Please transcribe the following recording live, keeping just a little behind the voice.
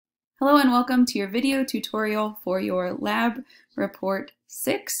Hello and welcome to your video tutorial for your lab report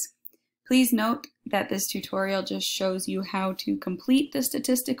 6. Please note that this tutorial just shows you how to complete the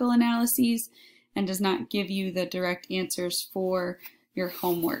statistical analyses and does not give you the direct answers for your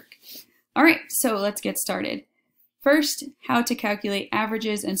homework. Alright, so let's get started. First, how to calculate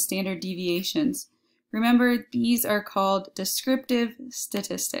averages and standard deviations. Remember, these are called descriptive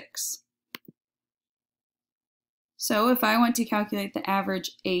statistics. So if I want to calculate the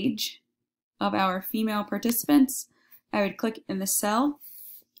average age of our female participants, I would click in the cell,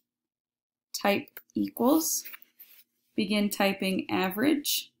 type equals, begin typing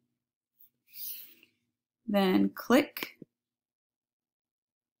average, then click,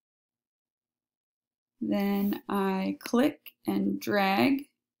 then I click and drag,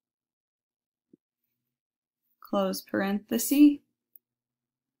 close parenthesis,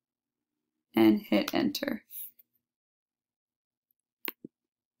 and hit enter.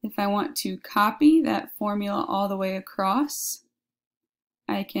 If I want to copy that formula all the way across,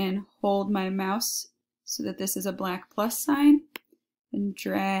 I can hold my mouse so that this is a black plus sign and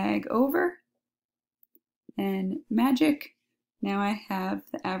drag over, and magic, now I have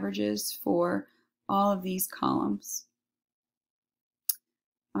the averages for all of these columns.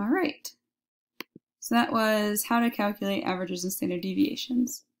 All right, so that was how to calculate averages and standard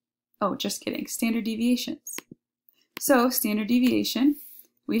deviations. Oh, just kidding, standard deviations. So standard deviation,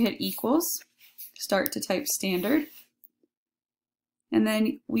 we hit equals, start to type standard, and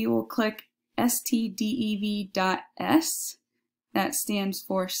then we will click stdev.s. That stands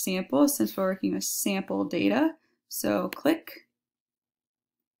for sample, since we're working with sample data. So click,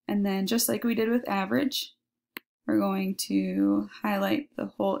 and then just like we did with average, we're going to highlight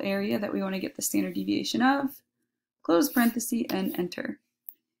the whole area that we want to get the standard deviation of, close parenthesis, and enter.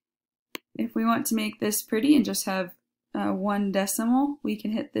 If we want to make this pretty and just have 1 decimal, we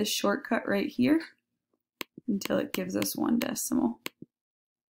can hit this shortcut right here until it gives us 1 decimal.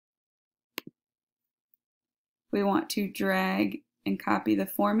 We want to drag and copy the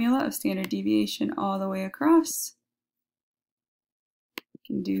formula of standard deviation all the way across. We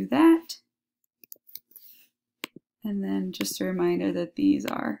can do that. And then just a reminder that these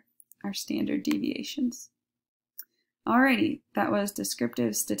are our standard deviations. Alrighty, that was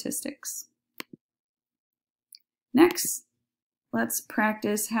descriptive statistics. Next, let's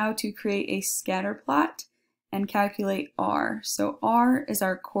practice how to create a scatter plot and calculate R. So R is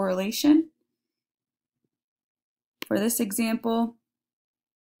our correlation. For this example,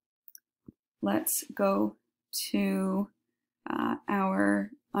 let's go to on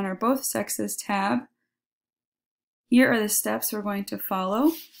our both sexes tab. Here are the steps we're going to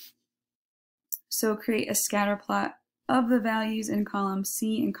follow. So create a scatter plot of the values in column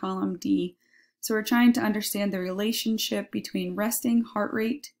C and column D. So we're trying to understand the relationship between resting heart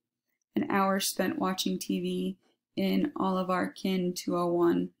rate and hours spent watching TV in all of our Kin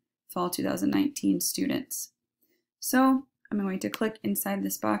 201 Fall 2019 students. So I'm going to click inside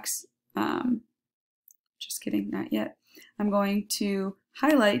this box. Just kidding, not yet. I'm going to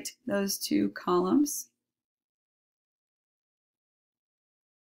highlight those 2 columns.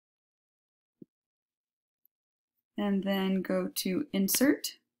 And then go to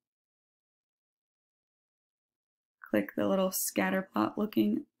Insert. Click the little scatter plot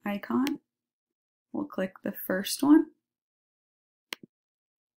looking icon. We'll click the first one.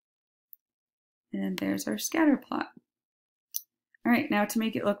 And there's our scatter plot. All right, now to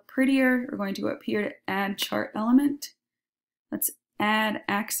make it look prettier, we're going to go up here to Add Chart Element. Let's add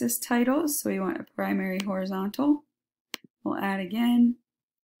axis titles. So we want a primary horizontal. We'll add again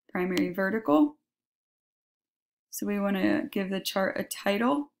primary vertical. So we want to give the chart a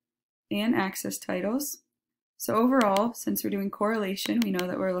title and axis titles. So overall, since we're doing correlation, we know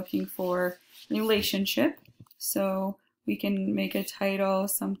that we're looking for relationship. So we can make a title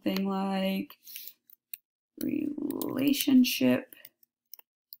something like relationship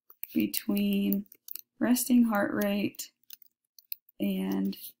between resting heart rate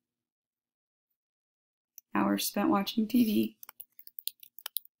and hours spent watching TV.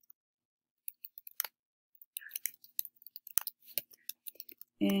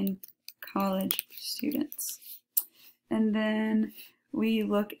 In college students. And then we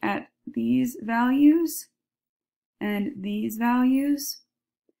look at these values and these values.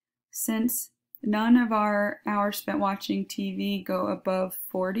 Since none of our hours spent watching TV go above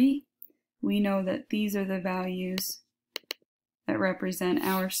 40, we know that these are the values that represent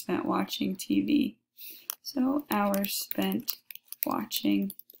hours spent watching TV. So hours spent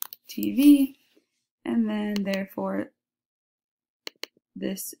watching TV, and then therefore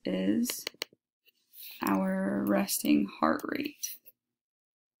this is our resting heart rate.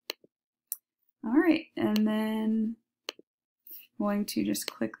 All right, and then I'm going to just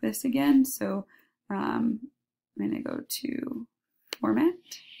click this again. So I'm going to go to Format.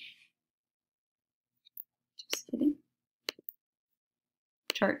 Just kidding.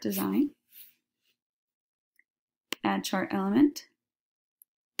 Chart Design. Add Chart Element.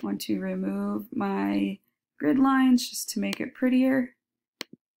 I want to remove my grid lines just to make it prettier.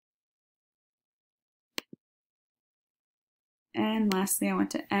 And lastly, I want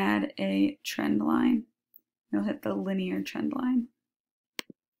to add a trend line. You'll hit the linear trend line.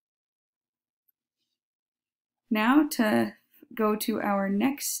 Now to go to our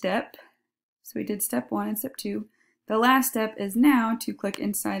next step. So we did step 1 and step 2. The last step is now to click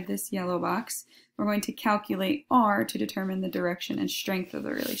inside this yellow box. We're going to calculate R to determine the direction and strength of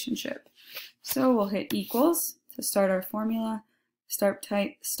the relationship. So we'll hit equals to start our formula. Start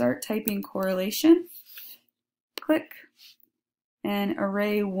typing correlation. Click. And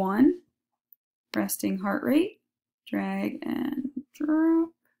array 1, resting heart rate. Drag and drop.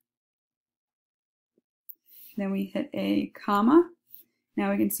 Then we hit a comma.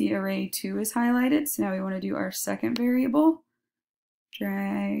 Now we can see array 2 is highlighted, so now we want to do our second variable.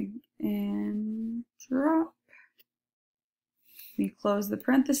 Drag and drop. We close the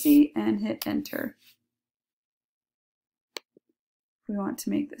parenthesis and hit enter. If we want to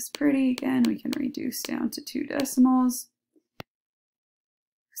make this pretty, again, we can reduce down to 2 decimals.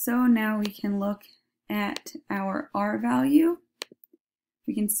 So now we can look at our R value.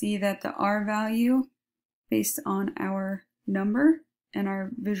 We can see that the R value, based on our number and our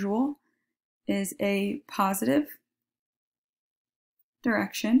visual, is a positive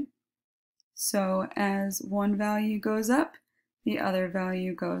direction. So as one value goes up, the other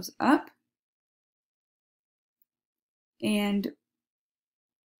value goes up. And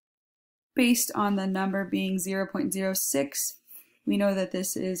based on the number being 0.06, we know that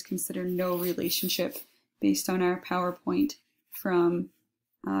this is considered no relationship based on our PowerPoint from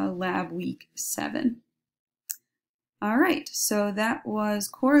lab week 7. All right, so that was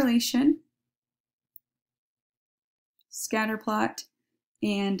correlation, scatter plot,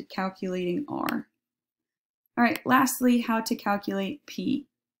 and calculating R. All right, lastly, how to calculate P.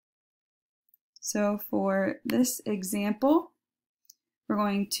 So for this example, we're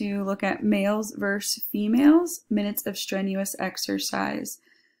going to look at males versus females, minutes of strenuous exercise.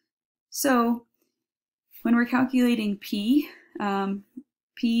 So when we're calculating P,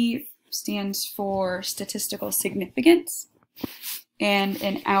 P stands for statistical significance. And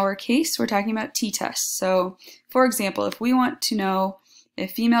in our case, we're talking about t-tests. So for example, if we want to know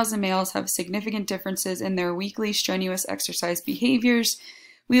if females and males have significant differences in their weekly strenuous exercise behaviors,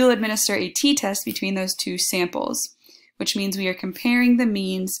 we will administer a t-test between those two samples, which means we are comparing the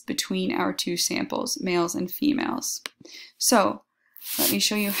means between our two samples, males and females. So let me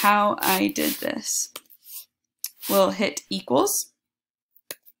show you how I did this. We'll hit equals,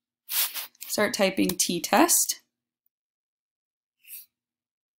 start typing t-test,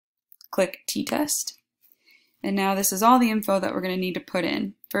 click t-test, and now this is all the info that we're going to need to put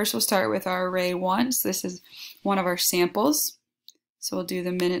in. First we'll start with our array 1, so this is one of our samples. So we'll do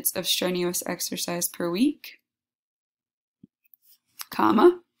the minutes of strenuous exercise per week,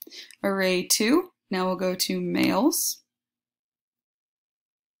 comma, array 2, now we'll go to males,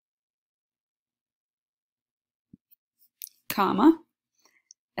 comma,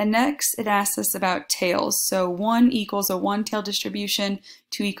 and next it asks us about tails. So 1 equals a one-tailed distribution,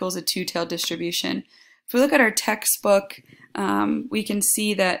 2 equals a two-tailed distribution. If we look at our textbook, we can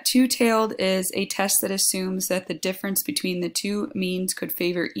see that two-tailed is a test that assumes that the difference between the two means could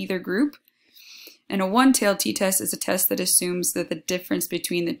favor either group. And a one-tailed t-test is a test that assumes that the difference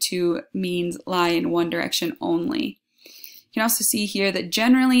between the two means lie in one direction only. You can also see here that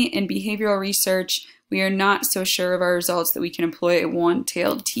generally in behavioral research, we are not so sure of our results that we can employ a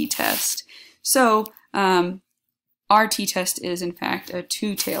one-tailed t-test. So our t-test is in fact a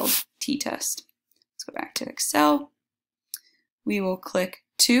two-tailed t-test. Let's go back to Excel. We will click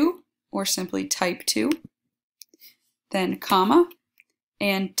 2 or simply type 2, then comma,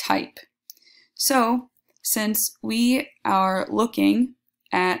 and type. So since we are looking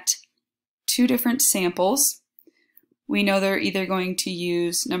at 2 different samples, we know they're either going to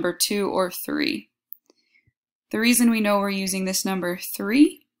use number 2 or 3. The reason we know we're using this number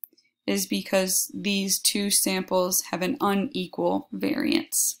 3 is because these 2 samples have an unequal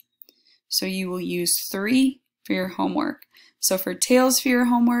variance. So you will use 3 for your homework. So for tails for your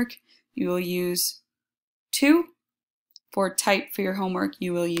homework, you will use 2. For type for your homework,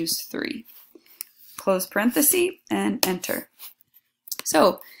 you will use 3. Close parenthesis and enter.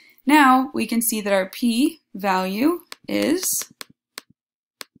 So now we can see that our P value is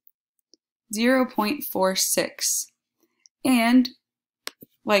 0.46. And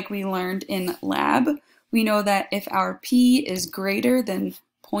like we learned in lab, we know that if our P is greater than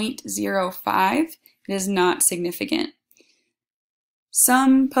 0.05, it is not significant.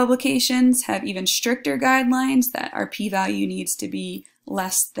 Some publications have even stricter guidelines that our p-value needs to be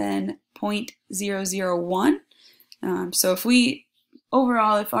less than 0.001. So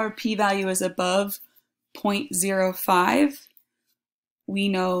if our p-value is above 0.05, we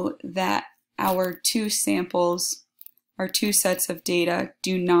know that our two samples, our two sets of data,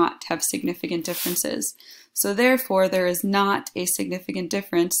 do not have significant differences. So therefore, there is not a significant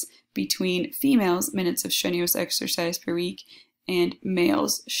difference between females' minutes of strenuous exercise per week and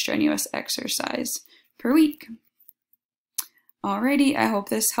males' strenuous exercise per week. Alrighty, I hope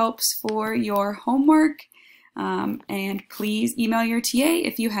this helps for your homework, and please email your TA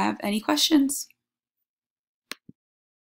if you have any questions.